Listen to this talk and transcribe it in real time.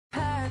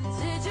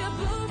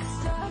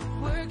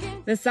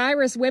The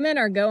Cyrus women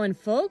are going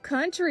full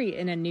country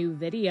in a new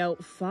video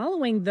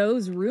following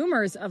those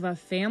rumors of a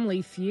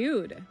family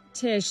feud.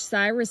 Tish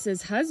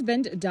Cyrus's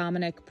husband,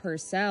 Dominic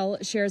Purcell,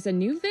 shares a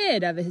new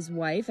vid of his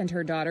wife and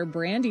her daughter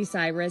Brandi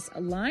Cyrus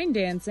line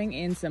dancing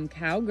in some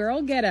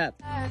cowgirl getup.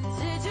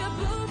 Did your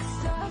boots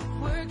stop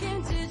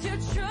working? Did your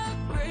truck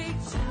break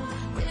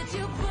down? Did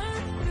you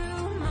burn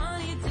through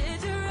money?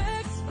 Did your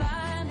ex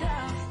find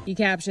out? He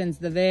captions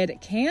the vid,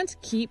 "Can't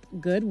keep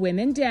good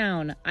women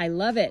down. I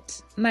love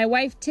it. My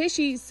wife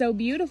Tishy, so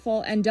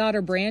beautiful, and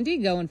daughter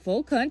Brandi going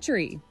full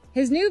country."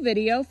 His new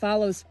video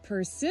follows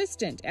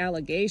persistent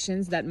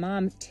allegations that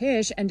mom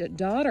Tish and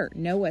daughter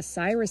Noah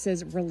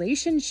Cyrus's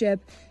relationship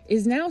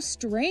is now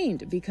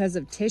strained because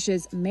of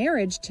Tish's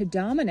marriage to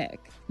Dominic.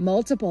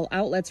 Multiple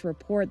outlets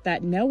report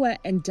that Noah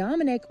and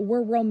Dominic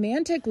were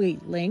romantically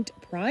linked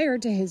prior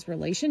to his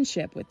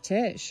relationship with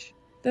Tish.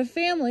 The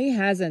family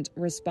hasn't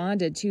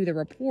responded to the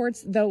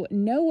reports, though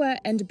Noah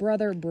and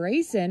brother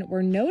Brayson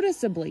were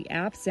noticeably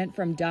absent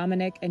from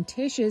Dominic and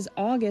Tish's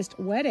August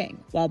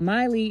wedding, while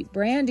Miley,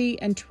 Brandi,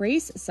 and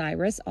Trace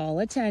Cyrus all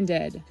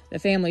attended. The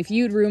family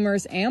feud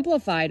rumors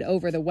amplified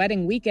over the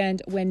wedding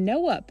weekend when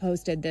Noah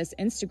posted this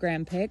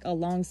Instagram pic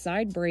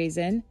alongside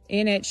Brayson.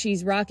 In it,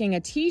 she's rocking a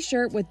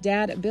t-shirt with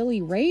dad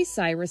Billy Ray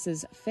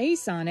Cyrus's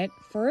face on it,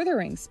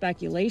 furthering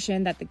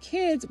speculation that the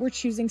kids were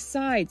choosing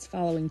sides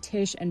following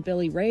Tish and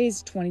Billy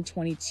Ray's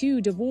 2022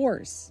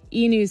 divorce.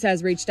 E! News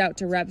has reached out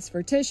to reps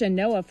for Tish and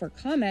Noah for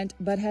comment,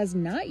 but has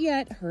not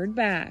yet heard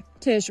back.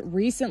 Tish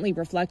recently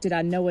reflected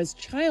on Noah's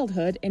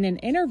childhood in an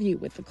interview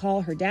with the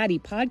Call Her Daddy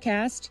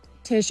podcast.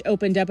 Tish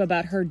opened up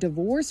about her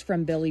divorce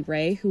from Billy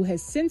Ray, who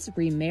has since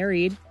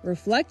remarried,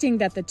 reflecting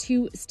that the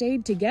two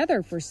stayed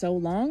together for so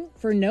long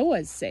for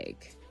Noah's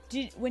sake.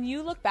 When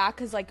you look back,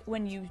 because like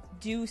when you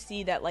do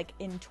see that like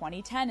in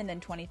 2010 and then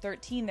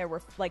 2013 there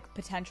were like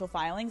potential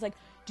filings, like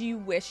do you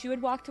wish you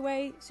had walked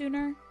away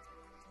sooner?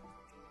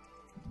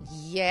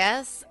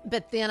 Yes,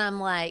 but then I'm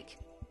like,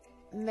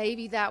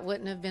 maybe that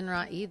wouldn't have been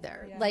right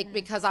either. Yeah. Like,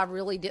 because I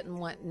really didn't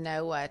want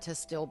Noah to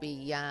still be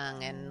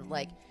young, and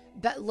like,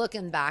 but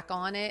looking back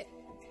on it,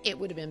 it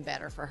would have been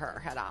better for her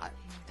had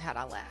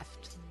I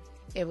left.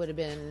 It would have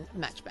been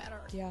much better.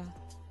 Yeah.